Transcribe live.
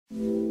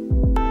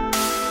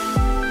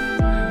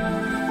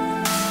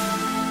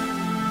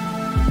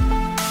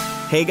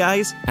Hey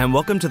guys, and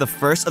welcome to the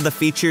first of the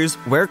features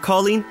we're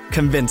calling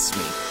Convince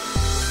Me.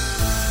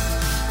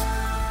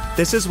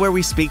 This is where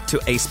we speak to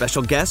a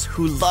special guest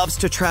who loves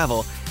to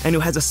travel and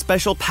who has a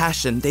special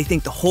passion they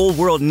think the whole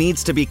world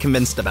needs to be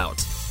convinced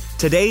about.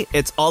 Today,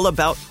 it's all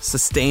about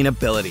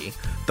sustainability,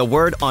 the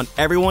word on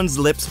everyone's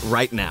lips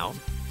right now.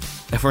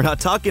 If we're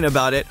not talking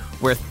about it,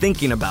 we're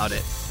thinking about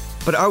it.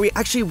 But are we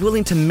actually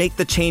willing to make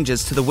the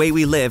changes to the way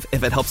we live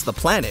if it helps the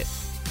planet?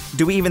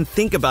 Do we even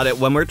think about it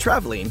when we're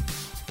traveling?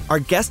 Our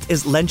guest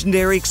is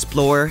legendary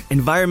explorer,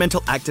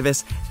 environmental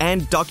activist,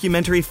 and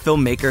documentary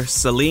filmmaker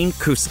Celine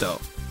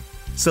Cousteau.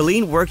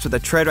 Celine works with the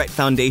Treadright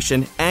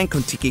Foundation and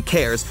Contiki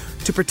Cares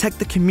to protect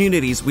the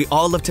communities we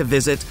all love to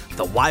visit,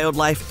 the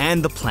wildlife,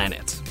 and the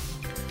planet.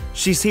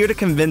 She's here to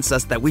convince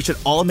us that we should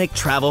all make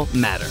travel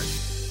matter.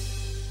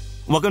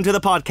 Welcome to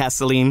the podcast,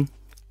 Celine.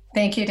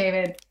 Thank you,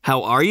 David.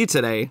 How are you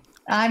today?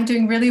 I'm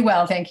doing really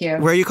well, thank you.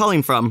 Where are you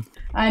calling from?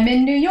 I'm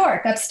in New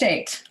York,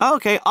 upstate. Oh,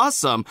 okay,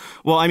 awesome.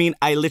 Well,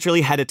 I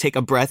literally had to take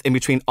a breath in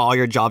between all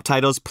your job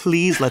titles.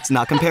 Please, let's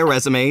not compare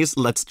resumes.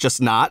 Let's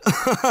just not.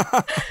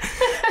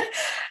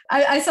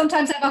 I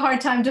sometimes have a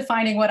hard time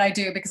defining what I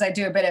do because I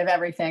do a bit of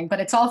everything, but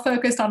it's all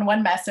focused on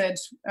one message,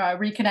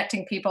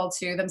 reconnecting people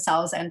to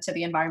themselves and to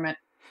the environment.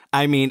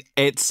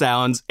 It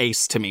sounds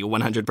ace to me,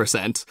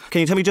 100%.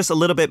 Can you tell me just a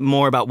little bit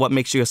more about what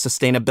makes you a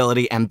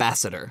sustainability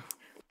ambassador?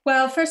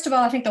 Well, first of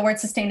all, I think the word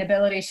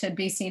sustainability should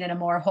be seen in a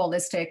more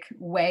holistic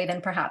way than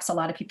perhaps a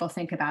lot of people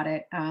think about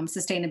it.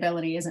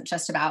 Sustainability isn't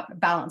just about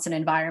balance and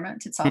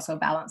environment. It's also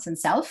balance in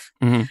self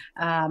and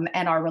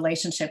our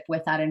relationship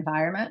with that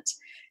environment.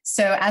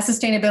 So as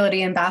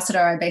sustainability ambassador,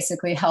 I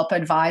basically help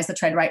advise the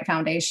Treadright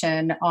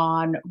Foundation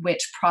on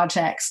which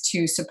projects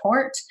to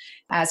support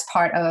as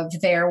part of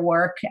their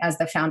work as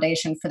the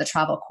foundation for the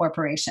Travel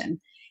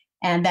Corporation.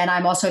 And then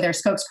I'm also their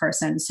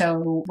spokesperson.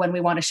 So when we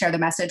want to share the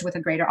message with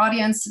a greater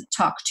audience,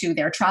 talk to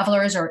their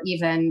travelers or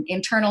even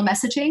internal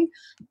messaging,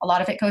 a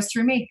lot of it goes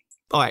through me.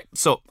 All right.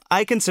 So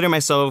I consider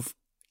myself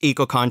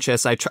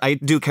eco-conscious. I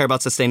do care about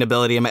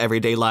sustainability in my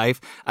everyday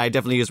life. I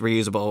definitely use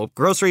reusable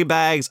grocery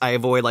bags. I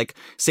avoid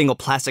single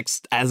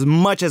plastics as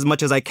much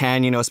as I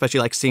can,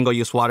 especially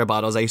single-use water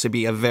bottles. I used to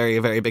be a very,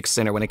 very big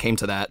sinner when it came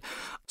to that.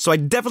 So I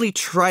definitely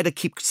try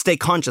to stay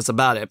conscious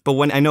about it. But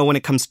when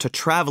it comes to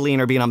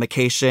traveling or being on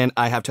vacation,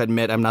 I have to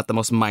admit I'm not the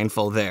most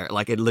mindful there.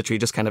 It literally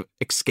just kind of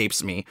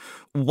escapes me.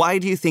 Why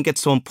do you think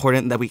it's so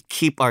important that we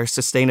keep our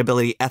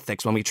sustainability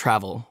ethics when we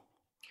travel?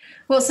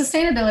 Well,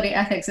 sustainability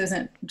ethics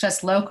isn't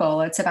just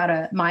local. It's about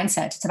a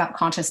mindset. It's about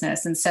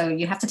consciousness. And so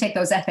you have to take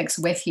those ethics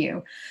with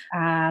you.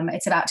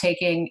 It's about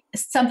taking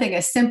something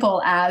as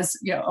simple as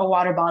a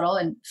water bottle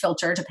and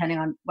filter, depending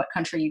on what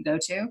country you go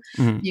to.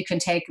 Mm-hmm. You can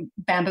take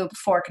bamboo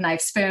fork,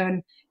 knife,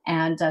 spoon,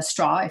 and a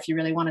straw if you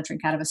really want to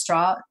drink out of a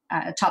straw.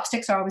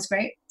 Chopsticks are always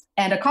great.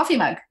 And a coffee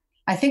mug.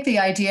 I think the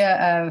idea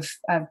of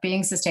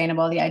being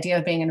sustainable, the idea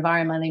of being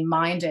environmentally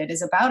minded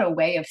is about a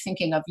way of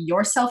thinking of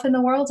yourself in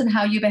the world and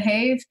how you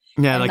behave.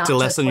 Yeah, to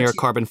lessen your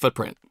carbon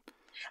footprint.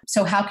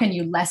 So how can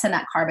you lessen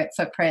that carbon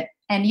footprint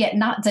and yet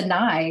not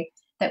deny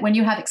that when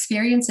you have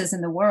experiences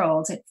in the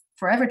world, it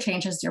forever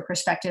changes your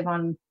perspective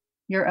on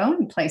your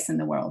own place in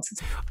the world.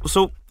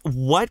 So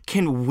what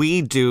can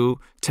we do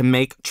to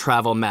make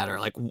travel matter?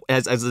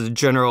 As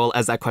general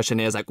as that question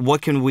is,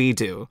 what can we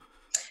do?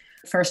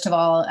 First of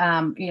all,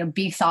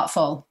 be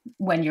thoughtful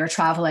when you're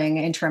traveling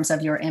in terms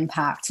of your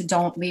impact.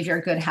 Don't leave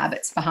your good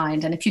habits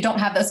behind. And if you don't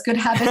have those good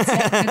habits,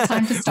 it's a good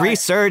time to start.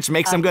 Research,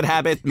 make some good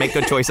habits, make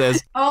good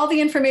choices. All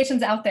the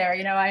information's out there.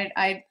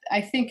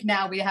 I think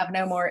now we have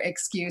no more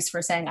excuse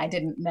for saying I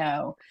didn't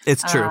know.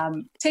 It's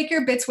true. Take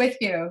your bits with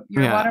you.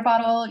 Your water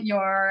bottle,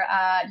 your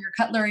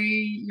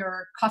cutlery,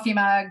 your coffee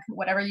mug,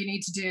 whatever you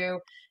need to do.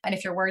 And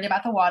if you're worried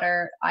about the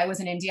water, I was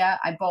in India,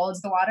 I boiled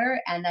the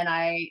water and then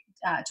I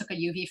took a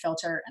UV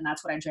filter and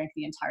that's what I drank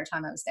the entire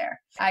time I was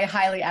there. I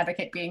highly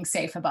advocate being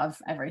safe above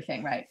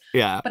everything, right?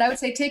 Yeah. But I would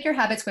say take your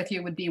habits with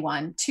you would be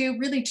one. Two,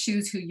 really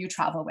choose who you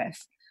travel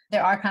with.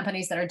 There are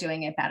companies that are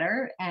doing it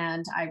better.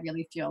 And I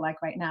really feel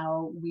like right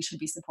now we should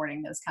be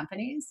supporting those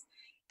companies.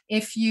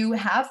 If you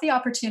have the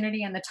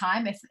opportunity and the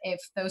time, if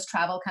those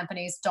travel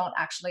companies don't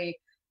actually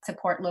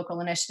support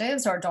local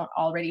initiatives or don't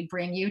already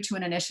bring you to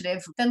an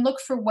initiative, then look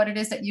for what it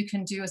is that you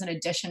can do as an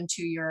addition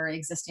to your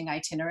existing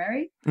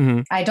itinerary.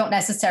 Mm-hmm. I don't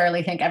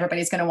necessarily think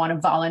everybody's going to want to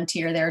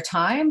volunteer their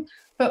time,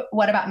 but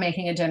what about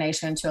making a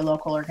donation to a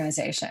local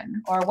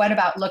organization? Or what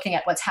about looking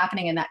at what's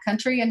happening in that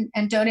country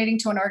and donating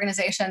to an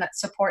organization that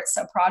supports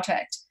a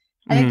project?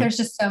 I think there's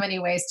just so many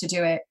ways to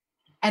do it.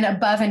 And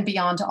above and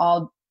beyond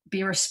all,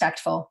 be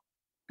respectful.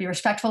 Be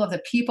respectful of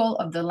the people,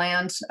 of the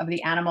land, of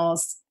the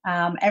animals.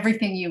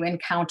 Everything you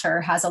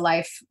encounter has a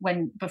life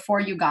before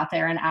you got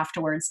there and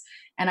afterwards.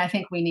 And I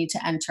think we need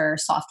to enter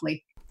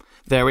softly.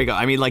 There we go.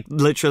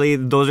 Literally,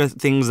 those are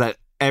things that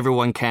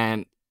everyone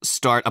can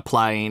start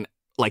applying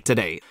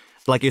today.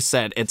 Like you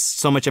said, it's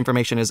so much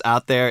information is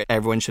out there.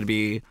 Everyone should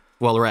be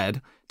well read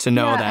to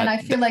know that. And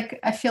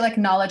I feel like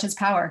knowledge is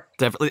power.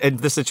 Definitely in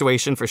this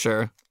situation for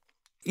sure.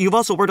 You've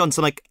also worked on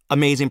some like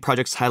amazing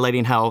projects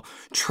highlighting how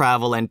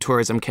travel and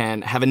tourism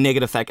can have a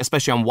negative effect,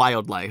 especially on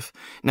wildlife.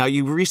 Now,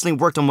 you recently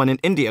worked on one in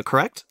India,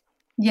 correct?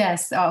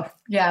 Yes. Oh,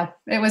 yeah.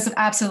 It was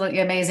absolutely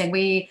amazing.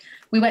 We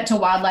went to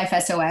Wildlife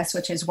SOS,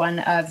 which is one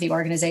of the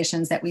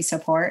organizations that we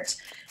support,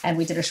 and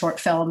we did a short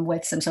film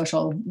with some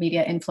social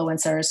media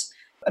influencers.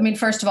 I mean,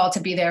 first of all, to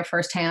be there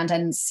firsthand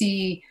and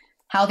see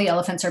how the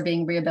elephants are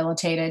being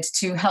rehabilitated,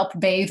 to help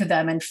bathe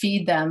them and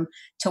feed them,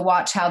 to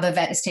watch how the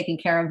vet is taking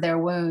care of their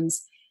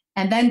wounds,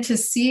 and then to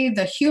see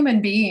the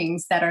human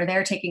beings that are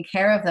there taking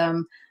care of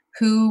them,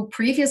 who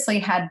previously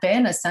had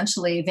been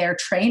essentially their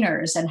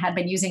trainers and had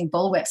been using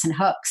bullwhips and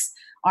hooks,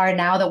 are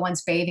now the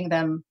ones bathing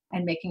them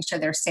and making sure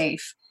they're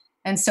safe.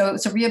 And so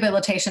it's a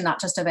rehabilitation,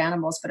 not just of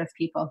animals, but of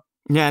people.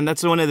 Yeah, and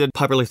that's one of the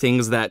popular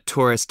things that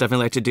tourists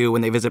definitely like to do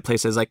when they visit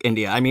places like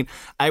India. I mean,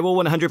 I will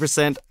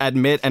 100%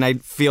 admit, and I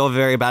feel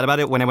very bad about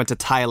it, when I went to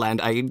Thailand,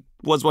 I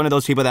was one of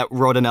those people that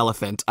rode an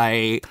elephant.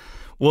 I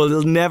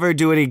will never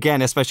do it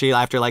again, especially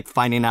after like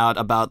finding out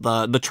about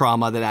the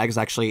trauma that is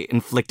actually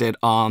inflicted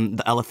on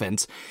the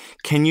elephants.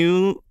 Can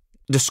you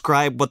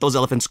describe what those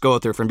elephants go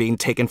through from being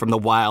taken from the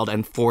wild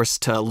and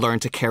forced to learn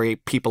to carry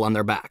people on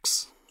their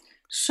backs?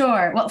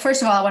 Sure. Well,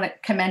 first of all, I want to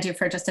commend you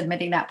for just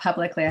admitting that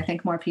publicly. I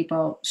think more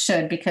people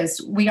should,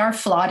 because we are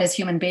flawed as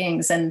human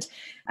beings. And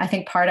I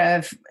think part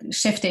of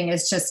shifting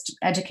is just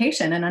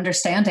education and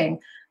understanding.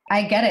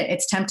 I get it.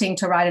 It's tempting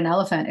to ride an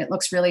elephant. It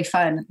looks really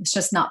fun. It's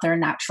just not their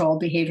natural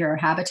behavior or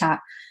habitat.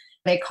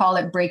 They call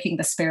it breaking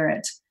the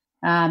spirit.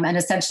 And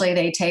essentially,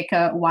 they take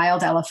a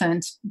wild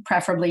elephant,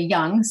 preferably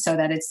young, so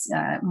that it's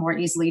more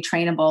easily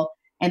trainable,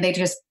 and they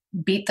just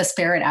beat the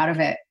spirit out of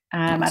it.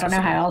 I don't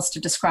know how else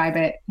to describe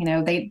it. You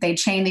know, they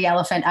chain the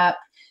elephant up.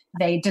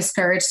 They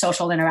discourage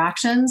social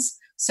interactions.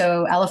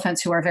 So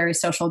elephants, who are very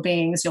social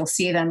beings, you'll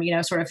see them, you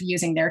know, sort of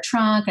using their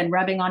trunk and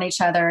rubbing on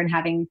each other and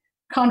having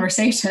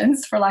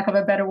conversations, for lack of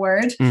a better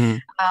word.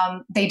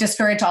 They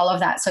discourage all of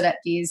that so that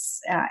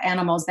these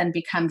animals then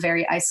become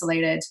very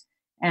isolated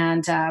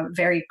and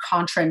very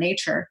contra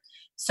nature,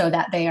 so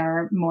that they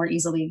are more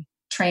easily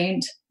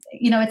trained.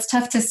 You know, it's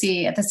tough to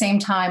see. At the same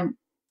time,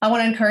 I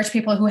want to encourage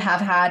people who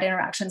have had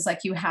interactions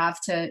like you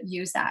have to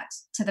use that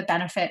to the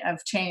benefit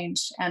of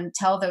change and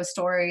tell those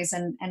stories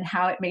and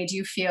how it made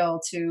you feel,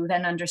 to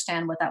then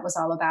understand what that was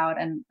all about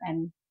and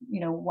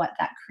you know, what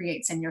that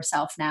creates in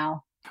yourself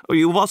now. Oh,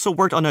 you've also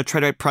worked on a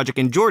Treadright project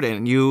in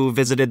Jordan. You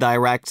visited the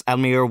Iraq's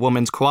Al-Mir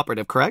Women's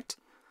Cooperative, correct?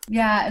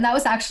 Yeah, and that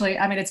was actually,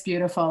 I mean, it's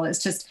beautiful.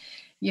 It's just,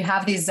 you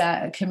have these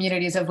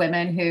communities of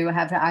women who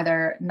have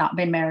either not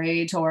been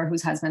married or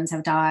whose husbands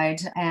have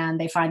died, and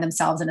they find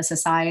themselves in a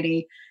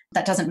society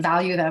that doesn't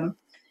value them.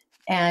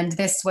 And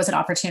this was an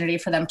opportunity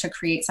for them to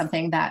create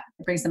something that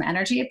brings them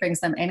energy, it brings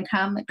them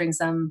income, it brings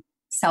them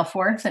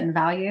self-worth and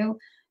value.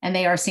 And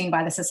they are seen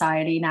by the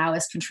society now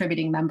as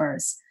contributing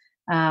members.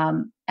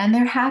 And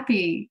they're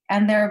happy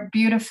and they're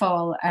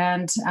beautiful,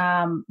 and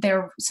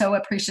they're so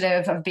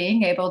appreciative of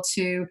being able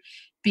to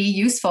be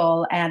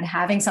useful and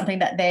having something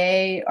that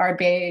they are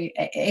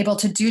able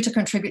to do to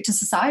contribute to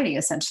society,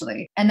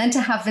 essentially. And then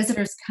to have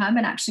visitors come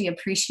and actually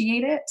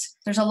appreciate it,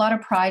 there's a lot of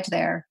pride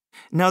there.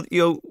 Now,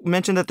 you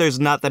mentioned that there's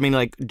not that many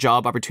like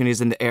job opportunities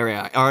in the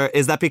area.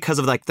 Is that because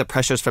of like the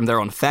pressures from their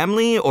own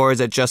family, or is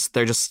it just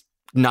they're just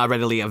not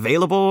readily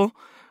available?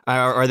 Or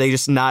are they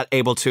just not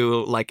able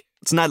to, like,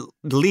 it's not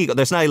legal?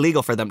 It's not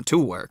illegal for them to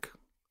work.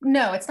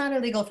 No, it's not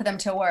illegal for them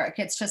to work.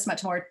 It's just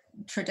much more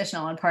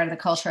traditional and part of the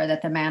culture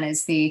that the man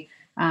is the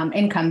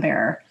income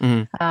bearer.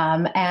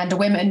 And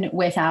women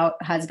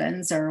without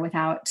husbands or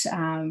without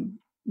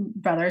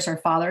brothers or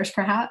fathers,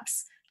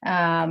 perhaps,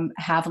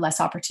 have less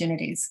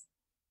opportunities.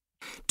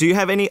 Do you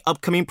have any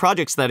upcoming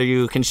projects that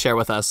you can share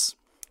with us?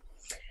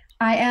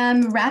 I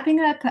am wrapping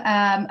up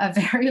a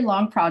very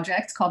long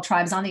project called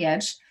Tribes on the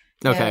Edge.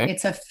 Okay.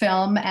 It's a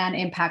film and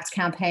impact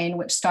campaign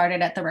which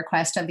started at the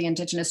request of the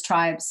indigenous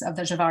tribes of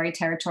the Javari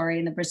territory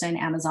in the Brazilian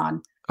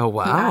Amazon. Oh,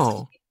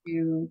 wow.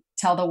 To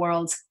tell the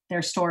world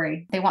their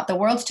story. They want the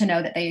world to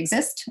know that they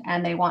exist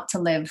and they want to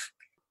live.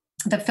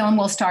 The film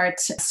will start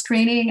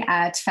screening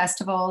at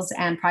festivals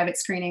and private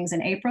screenings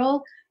in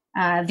April.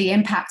 The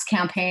impact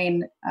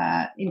campaign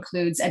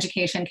includes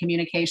education,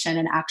 communication,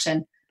 and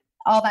action.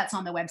 All that's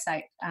on the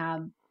website.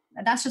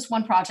 That's just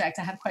one project.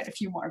 I have quite a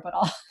few more, but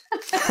all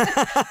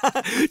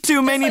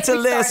too many to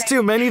list.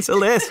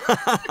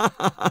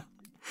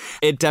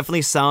 It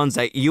definitely sounds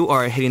like you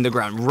are hitting the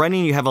ground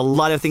running. You have a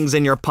lot of things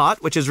in your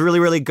pot, which is really,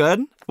 really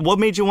good. What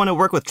made you want to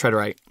work with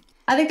Treadright?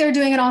 I think they're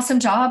doing an awesome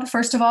job.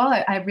 First of all,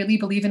 I really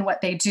believe in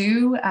what they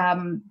do.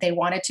 They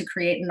wanted to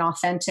create an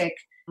authentic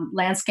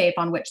landscape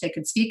on which they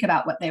could speak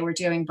about what they were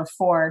doing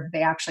before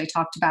they actually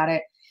talked about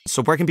it.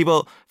 So where can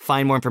people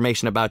find more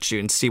information about you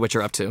and see what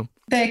you're up to?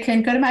 They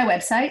can go to my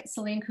website,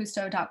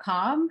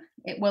 CelineCousteau.com.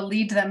 It will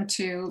lead them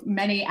to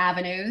many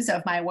avenues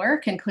of my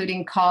work,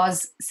 including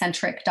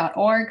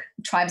causecentric.org,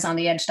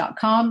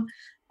 tribesontheedge.com,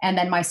 and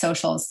then my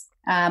socials.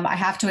 I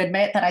have to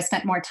admit that I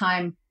spent more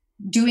time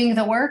doing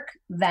the work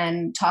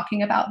than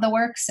talking about the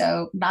work.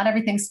 So not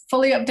everything's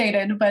fully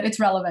updated, but it's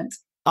relevant.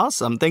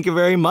 Awesome. Thank you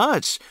very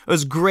much. It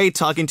was great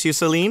talking to you,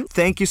 Celine.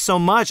 Thank you so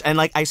much.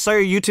 And I saw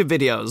your YouTube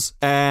videos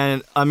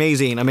and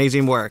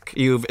amazing work.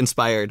 You've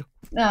inspired.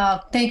 Oh,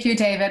 thank you,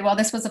 David. Well,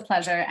 this was a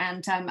pleasure.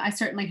 And I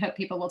certainly hope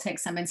people will take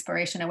some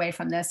inspiration away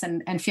from this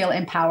and feel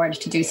empowered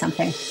to do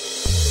something.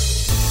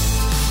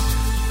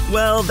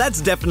 Well,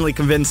 that's definitely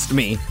convinced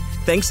me.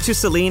 Thanks to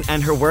Celine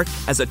and her work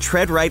as a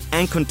Treadright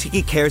and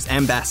Contiki Cares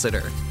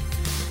ambassador.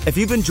 If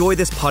you've enjoyed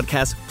this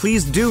podcast,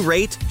 please do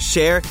rate,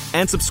 share,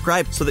 and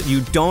subscribe so that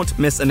you don't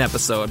miss an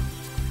episode.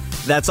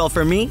 That's all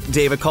for me,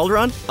 David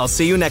Calderon. I'll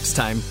see you next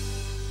time.